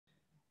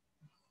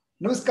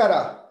ನಮಸ್ಕಾರ.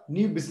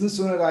 ನೀವು business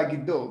owner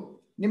ಆಗಿದ್ದು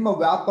ನಿಮ್ಮ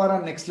ವ್ಯಾಪಾರ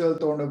ನೆಕ್ಸ್ಟ್ ಲೆವೆಲ್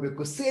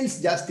ತಗೊಂಡೋಗ್ಬೇಕು, ಸೇಲ್ಸ್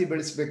ಜಾಸ್ತಿ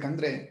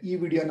ಬೆಳೆಸಬೇಕಂದ್ರೆ ಈ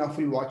ವಿಡಿಯೋನ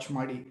ಫುಲ್ ವಾಚ್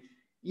ಮಾಡಿ.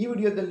 ಈ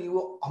ವಿಡಿಯೋದಲ್ಲಿ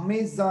ನೀವು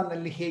ಅಮೆಜಾನ್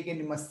ಅಲ್ಲಿ ಹೇಗೆ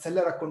ನಿಮ್ಮ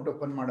ಸೆಲ್ಲರ್ ಅಕೌಂಟ್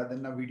ಓಪನ್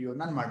ಮಾಡೋದನ್ನ ವಿಡಿಯೋ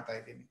ನಾನು ಮಾಡ್ತಾ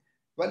ಇದ್ದೀನಿ.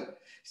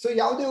 ಸೊ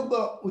ಯಾವುದೇ ಒಬ್ಬ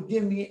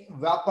ಉದ್ಯಮಿ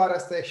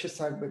ವ್ಯಾಪಾರಸ್ಥ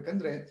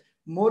ಯಶಸ್ಸಾಗಬೇಕಂದ್ರೆ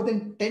more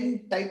than 10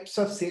 types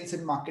of sales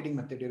and marketing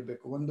method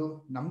ಇರಬೇಕು. ಒಂದು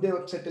ನಮ್ಮದೇ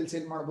ವೆಬ್ಸೈಟ್ ಅಲ್ಲಿ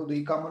ಸೇಲ್ ಮಾಡ್ಬೋದು,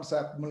 ಇ ಕಾಮರ್ಸ್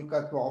ಆಪ್ ಮೂಲಕ,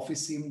 ಅಥವಾ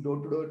office team, door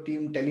to door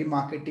team, tele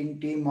marketing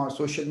team,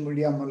 social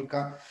media ಮೂಲಕ.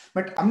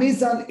 But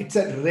Amazon it's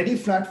a ready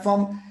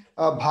platform.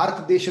 Bharat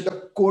ದೇಶದ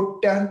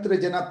ಕೋಟ್ಯಾಂತರ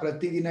ಜನ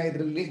ಪ್ರತಿದಿನ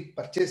ಇದರಲ್ಲಿ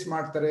ಪರ್ಚೇಸ್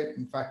ಮಾಡ್ತಾರೆ.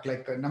 ಇನ್ಫ್ಯಾಕ್ಟ್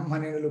ಲೈಕ್ ನಮ್ಮ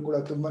ಮನೆಯಲ್ಲೂ ಕೂಡ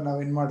ತುಂಬಾ ನಾವು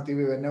ಏನ್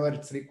ಮಾಡ್ತೀವಿ, when ever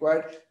it's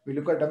required we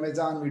look at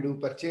Amazon, we do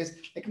purchase.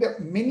 Like the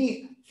many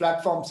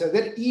platforms are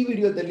there. ಈ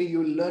ವಿಡಿಯೋದಲ್ಲಿ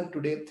you will learn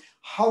today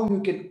how you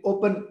can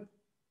open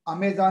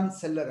Amazon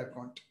seller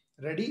account.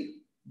 Ready?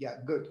 Yeah,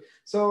 good.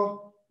 So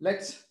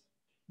let's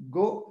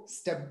go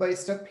step by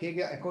step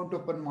ಹೇಗೆ account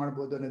open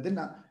ಮಾಡಬಹುದು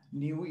ಅನ್ನೋದನ್ನ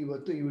ನೀವು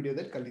ಇವತ್ತು ಈ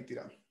ವಿಡಿಯೋದಲ್ಲಿ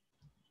ಕಲಿತೀರಾ.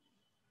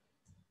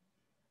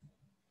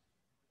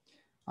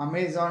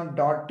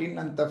 amazon.in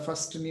ಅಂತ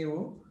ಫಸ್ಟ್ ನೀವು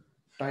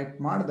ಟೈಪ್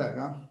ಮಾಡಿದಾಗ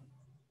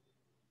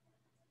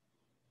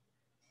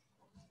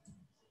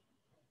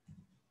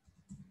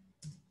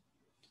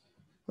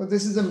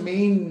this is the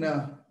main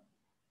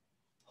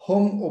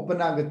home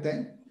open ಆಗುತ್ತೆ.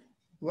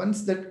 Once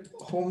that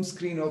home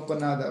screen open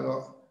ಆದಾಗ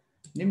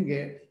ನಿಮಗೆ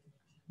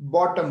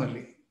ಬಾಟಮ್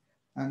ಅಲ್ಲಿ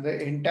ಅಂದ್ರೆ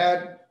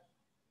entire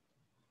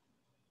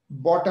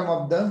bottom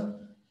of the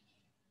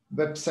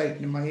website,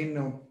 ನಿಮ್ಮ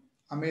ಏನು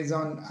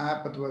ಅಮೆಜಾನ್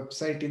ಆಪ್ ಅಥವಾ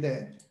ವೆಬ್ಸೈಟ್ ಇದೆ,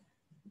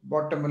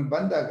 ಬಾಟಮ್ ಅಲ್ಲಿ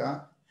ಬಂದಾಗ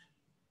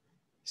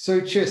so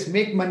it shows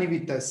make money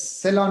with us,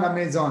 cell on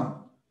Amazon,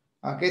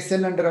 okay,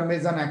 cell under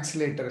Amazon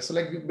accelerator. So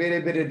like ಬೇರೆ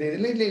ಬೇರೆ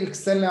ಇಲ್ಲಿ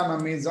cell on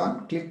Amazon,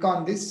 click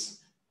on this.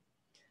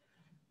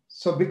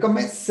 So become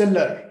A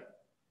seller.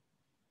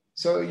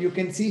 So you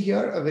can see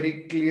here a very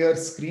clear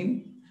screen.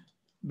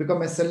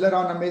 Become a seller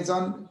on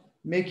Amazon.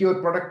 Make your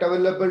product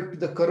available to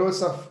the crores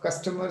of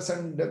customers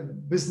and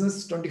business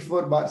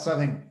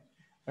 24/7.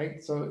 Right?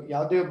 So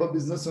ಯಾವುದೇ ಒಬ್ಬ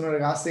business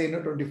owner ಆಸೆ ಏನು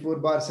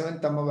 24/7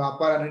 ತಮ್ಮ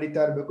ವ್ಯಾಪಾರ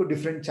ನಡೀತಾ ಇರಬೇಕು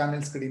different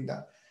channels ಕಡೆಯಿಂದ.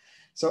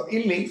 So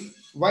ಇಲ್ಲಿ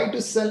why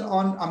to sell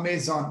on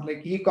Amazon,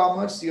 like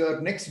e-commerce, your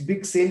next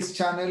big sales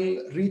channel,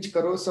 reach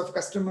crores of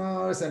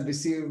customers and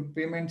receive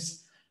payments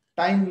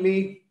timely,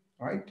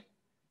 right?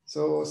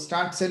 So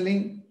start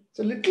selling.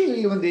 So little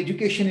ಒಂದು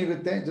education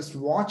ಇರುತ್ತೆ. Just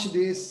watch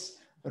this,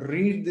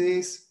 read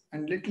this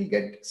and little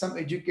get some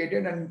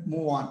educated and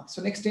move on. So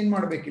next ಏನ್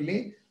ಮಾಡ್ಬೇಕು ಇಲ್ಲಿ,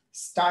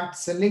 start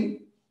selling.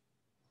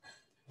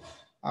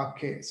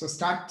 Okay, so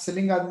start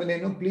selling ಆದ್ಮೇಲೆ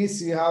ಏನು, please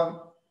you have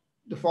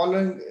the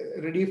following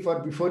ready for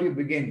before you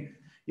begin.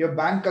 Your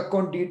bank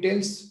account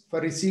details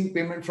for receiving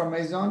payment from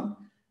Amazon,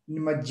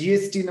 ನಿಮ್ಮ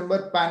GST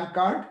number, PAN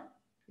card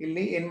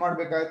ಇಲ್ಲಿ ಏನ್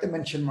ಮಾಡ್ಬೇಕಾಗುತ್ತೆ,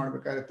 mention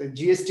ಮಾಡ್ಬೇಕಾಗುತ್ತೆ.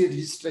 GST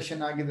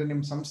ರಿಜಿಸ್ಟ್ರೇಷನ್ ಆಗಿದ್ರೆ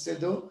ನಿಮ್ಮ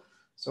ಸಂಸ್ಥೆದು.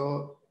 So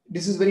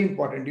this is very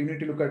important. You need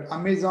to look at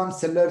Amazon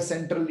Seller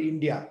Central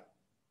India,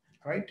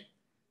 right?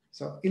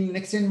 So ಇಲ್ಲಿ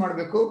next ಏನ್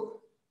ಮಾಡಬೇಕು,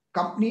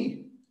 ಕಂಪ್ನಿ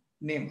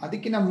ನೇಮ್.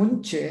 ಅದಕ್ಕಿಂತ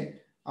ಮುಂಚೆ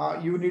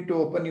you need to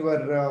open your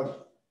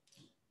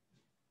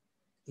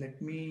let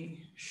me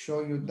show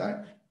you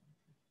that.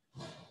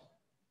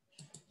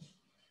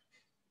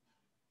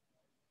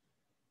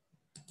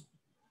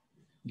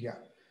 Yeah,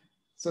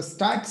 so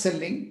start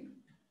selling.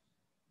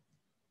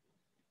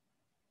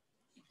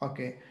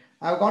 Okay,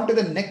 I've gone to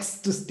the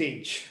next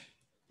stage,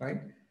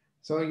 right?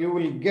 So you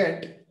will get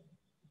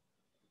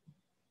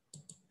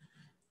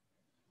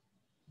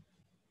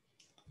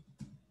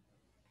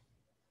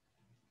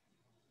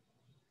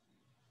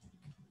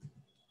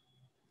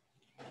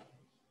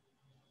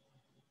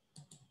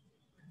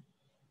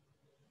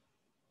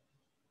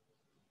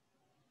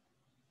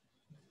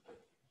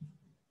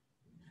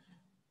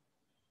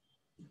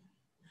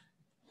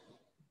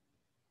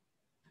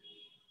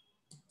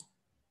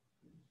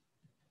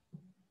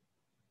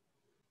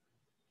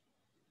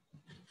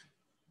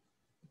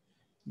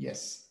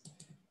yes.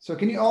 So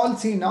can you all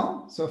see now?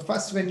 So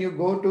first when you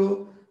go to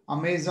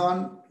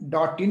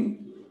amazon.in,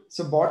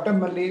 so bottom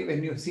ಅಲ್ಲಿ when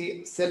you see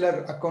seller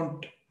account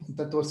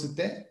ಅಂತ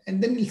ತೋರಿಸುತ್ತೆ, and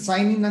then ಇಲ್ಲಿ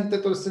sign in ಅಂತ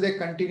ತೋರಿಸ್ತದೆ,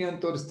 continue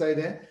ಅಂತ ತೋರಿಸ್ತಾ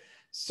ಇದೆ.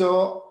 So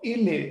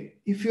ಇಲ್ಲಿ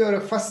if you are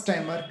a first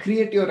timer,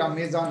 create your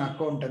Amazon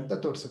account ಅಂತ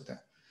ತೋರಿಸುತ್ತೆ.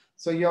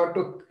 So you have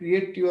to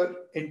create your,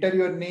 enter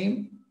your name,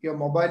 your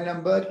mobile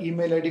number,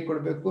 email ID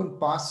ಕೊಡಬೇಕು,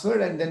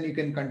 password, and then you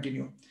can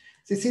continue.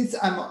 So since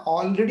I'm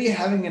already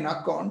having an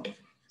account,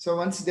 so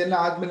once ಇದೆಲ್ಲ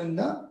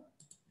ಆದ್ಮೇಲಿಂದ,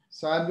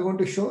 so I'm going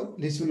to show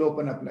this will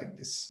open up like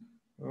this,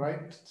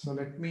 right? So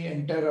let me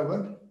enter our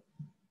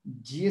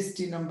GST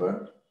number.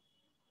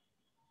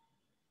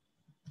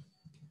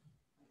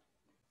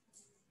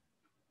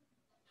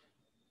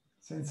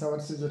 Since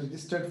ours is a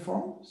registered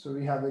form, so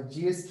we have a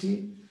GST.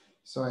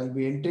 So I'll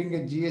be entering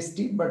a GST,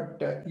 but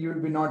you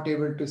will be not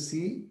able to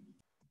see.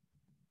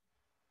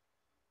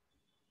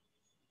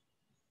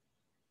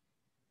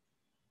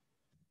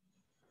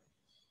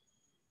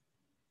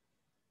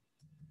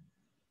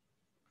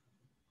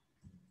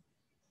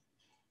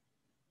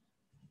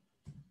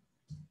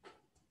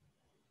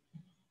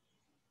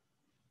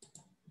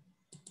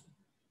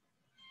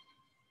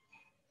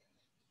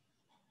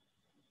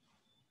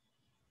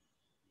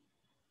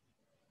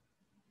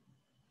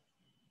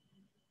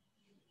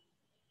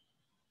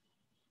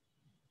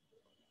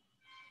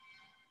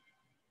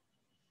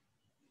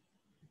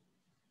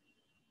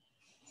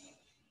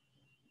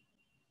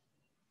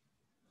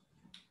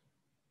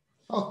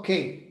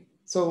 Okay,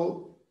 so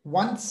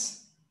once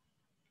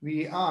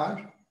we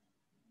are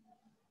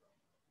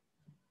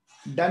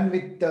done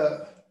with the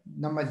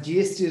nama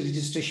GST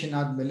registration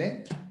ಆದ್ಮೇಲೆ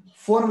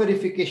phone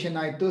verification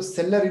ಆಯ್ತು,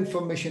 seller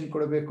information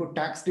ಕೊಡಬೇಕು,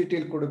 tax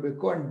detail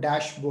ಕೊಡಬೇಕು and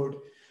dashboard.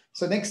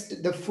 So next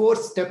the 4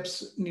 steps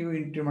ನೀವು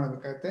entry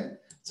ಮಾಡಬೇಕಾಗುತ್ತೆ.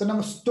 So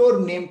ನಮ್ಮ store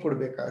name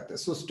ಕೊಡಬೇಕಾಗುತ್ತೆ.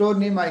 So store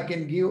name I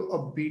can give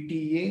a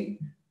BTA,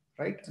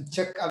 right?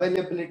 Check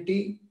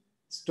availability,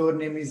 store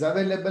name is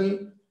available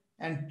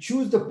and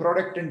choose the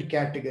product and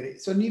category.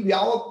 So ನೀವು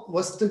ಯಾವ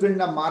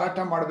ವಸ್ತುಗಳನ್ನ ಮಾರಾಟ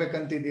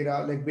ಮಾಡಬೇಕಂತಿದ್ದೀರಾ,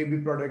 like baby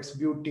products,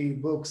 beauty,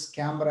 books,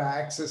 camera,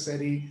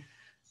 accessory.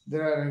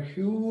 There are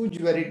huge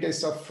varieties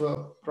of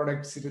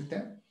products ಇರುತ್ತೆ.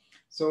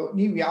 So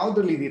ನೀವು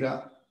ಯಾವುದ್ರಲ್ಲಿ ಇದ್ದೀರಾ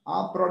ಆ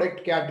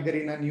product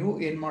ಕ್ಯಾಟಗರಿನ ನೀವು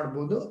ಏನು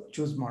ಮಾಡ್ಬೋದು,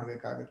 ಚೂಸ್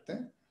ಮಾಡಬೇಕಾಗುತ್ತೆ,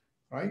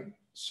 right?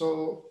 So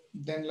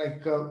then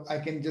like I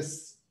can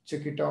just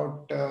check it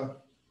out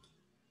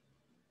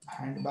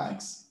hand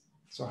bags.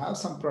 So have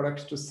some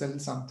products to sell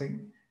something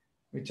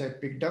which I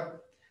picked up.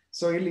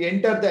 So ಇಲ್ಲಿ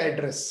enter the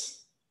address,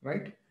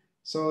 right?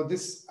 So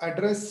this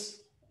address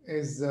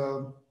is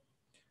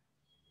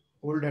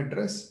old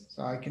address, so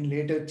I can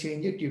later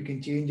change it. You can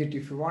change it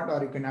if you want, or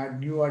you can add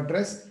new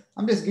address.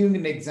 I'm just giving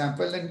an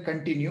example and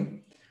continue.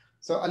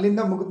 So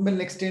alinda mugudmel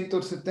next ಏನು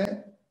ತೋರಿಸುತ್ತೆ.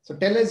 So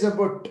tell us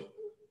about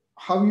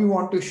how you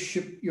want to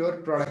ship your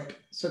product.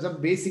 So some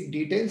basic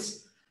details.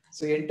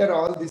 So enter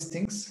all these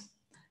things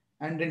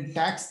and then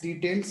tax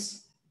details.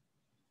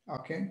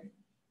 Okay,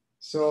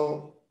 so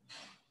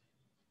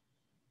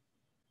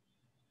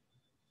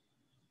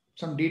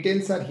some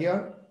details are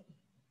here,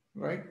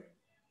 right?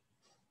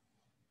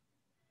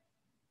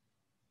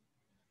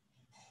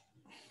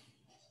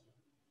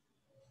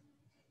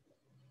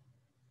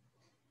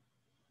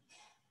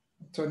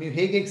 So ನೀವು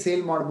ಹೇಗೆ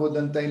sale ಮಾಡಬಹುದು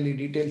ಅಂತ ಇಲ್ಲಿ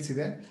details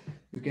ಇದೆ.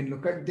 You can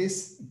look at this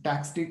tax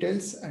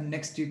details and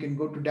next you can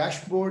go to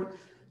dashboard.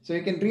 So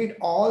you can read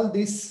all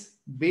these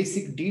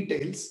basic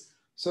details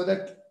so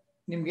that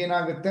ನಿಮ್ಗೆ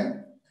ಏನಾಗುತ್ತೆ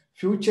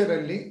future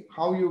ಅಲ್ಲಿ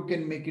how you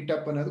can make it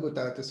up ಅನ್ನೋದು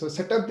ಗೊತ್ತಾಗುತ್ತೆ. So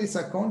set up these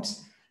accounts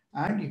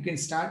and you can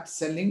start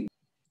selling.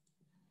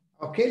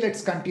 Okay,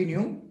 let's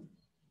continue.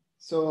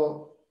 So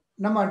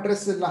ನಮ್ಮ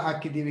address ಎಲ್ಲ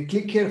ಹಾಕಿದೀವಿ.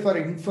 Click here for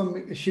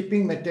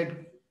shipping method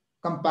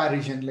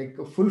comparison, like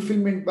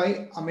fulfillment by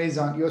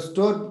Amazon.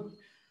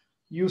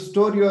 You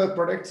store your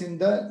products in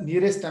the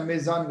nearest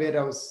Amazon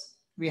warehouse.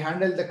 We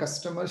handle the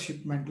customer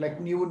shipment. Like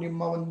ನೀವು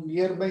ನಿಮ್ಮ ಒಂದು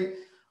nearby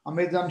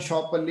Amazon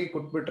shop ಅಲ್ಲಿ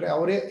ಕೊಟ್ಬಿಟ್ರೆ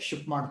ಅವರೇ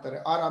ship ಮಾಡ್ತಾರೆ,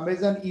 or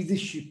Amazon easy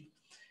ship.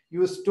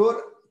 You store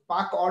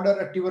pack order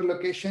at your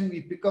location,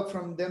 we pick up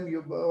from them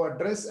your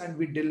address and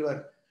we deliver.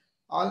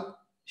 All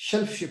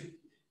shelf ship.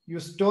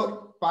 You store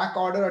pack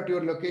order at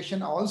your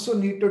location, also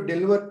need to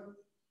deliver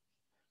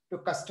to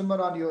customer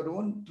on your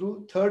own through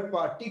third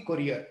party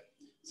courier.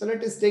 So let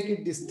us take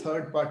it this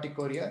third party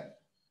courier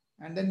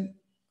and then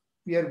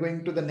we are going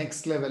to the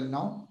next level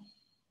now.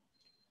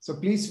 So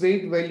please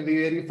wait while we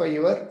verify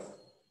your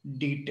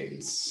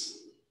details.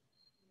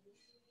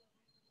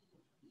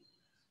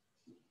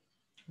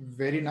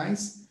 Very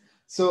nice.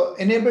 So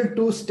enable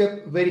 2-step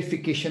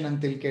verification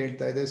until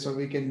ಕೇಳ್ತಾ ಇದೆ. So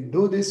we can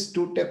do this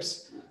 2 steps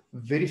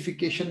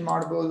verification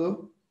ಮಾಡಬಹುದು,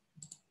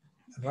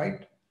 right?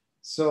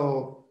 So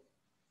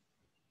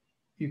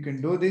you can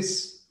do this.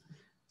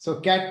 So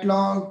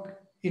catalog,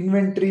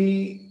 inventory,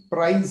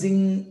 pricing,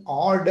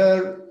 order,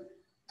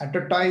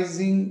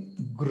 advertising,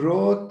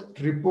 growth,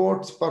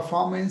 reports,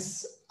 performance,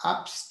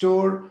 app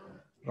store,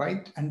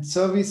 right? And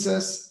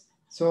services.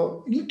 So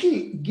little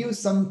give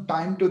some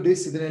time to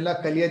this. ಇದನ್ನೆಲ್ಲ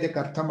ಕಲಿಯೋದಕ್ಕೆ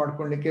ಅರ್ಥ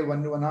ಮಾಡ್ಕೊಳ್ಳಿಕ್ಕೆ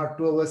 1 or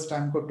 2 hours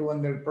time ಕೊಟ್ಟು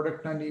ಒಂದು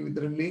product ನ ನೀವು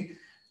ಇದರಲ್ಲಿ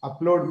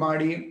upload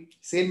ಮಾಡಿ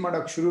ಸೇಲ್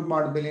ಮಾಡೋಕೆ ಶುರು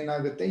ಮಾಡಿದ್ಮೇಲೆ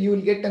ಏನಾಗುತ್ತೆ, you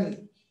will get a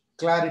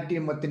clarity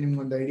ಮತ್ತೆ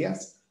ನಿಮ್ಗೊಂದು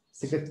ಐಡಿಯಾಸ್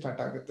ಸಿಗಕ್ಕೆ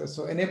ಸ್ಟಾರ್ಟ್ ಆಗುತ್ತೆ.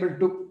 So enable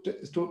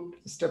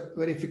 2-step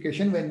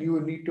verification when you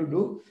need to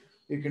do,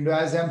 you can do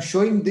as I am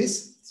showing this.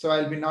 So I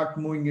will be not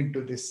moving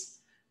into this.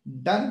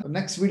 Done.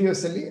 Next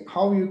videos ಅಲ್ಲಿ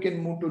how you can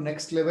move to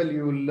next level,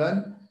 you will learn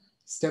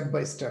step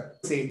by step.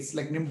 Sales,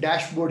 like ನಿಮ್ಮ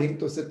dashboard ಹೆಂಗೆ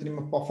ತೋರಿಸುತ್ತೆ,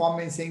 ನಿಮ್ಮ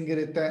performance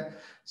ಹೆಂಗಿರುತ್ತೆ.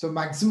 So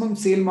maximum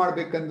sale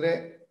ಮಾಡಬೇಕಂದ್ರೆ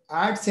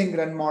ads ಹೆಂಗೆ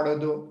run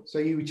ಮಾಡೋದು, so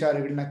ಈ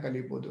ವಿಚಾರಗಳನ್ನ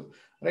ಕಲಿಬಹುದು,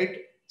 right?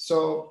 So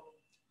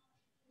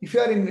if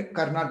you are ಇನ್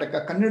ಕರ್ನಾಟಕ,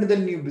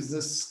 ಕನ್ನಡದಲ್ಲಿ ನೀವು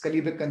ಬಿಸ್ನೆಸ್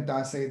ಕಲಿಬೇಕಂತ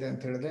ಆಸೆ ಇದೆ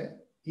ಅಂತ ಹೇಳಿದ್ರೆ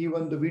ಈ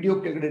ಒಂದು ವಿಡಿಯೋ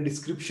ಕೆಳಗಡೆ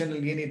ಡಿಸ್ಕ್ರಿಪ್ಷನ್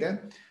ಅಲ್ಲಿ ಏನಿದೆ,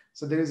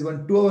 so there is 1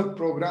 2-hour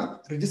program.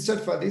 Register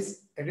for this,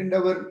 attend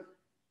our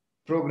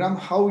program,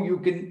 how you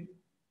can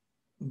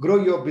grow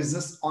your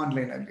business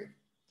online ಅಲ್ಲಿ,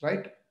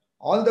 right?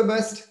 All the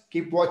best.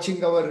 Keep watching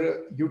our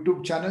YouTube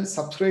channel.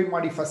 Subscribe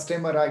ಮಾಡಿ ಫಸ್ಟ್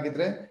ಟೈಮರ್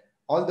ಆಗಿದ್ರೆ.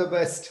 All the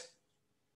best.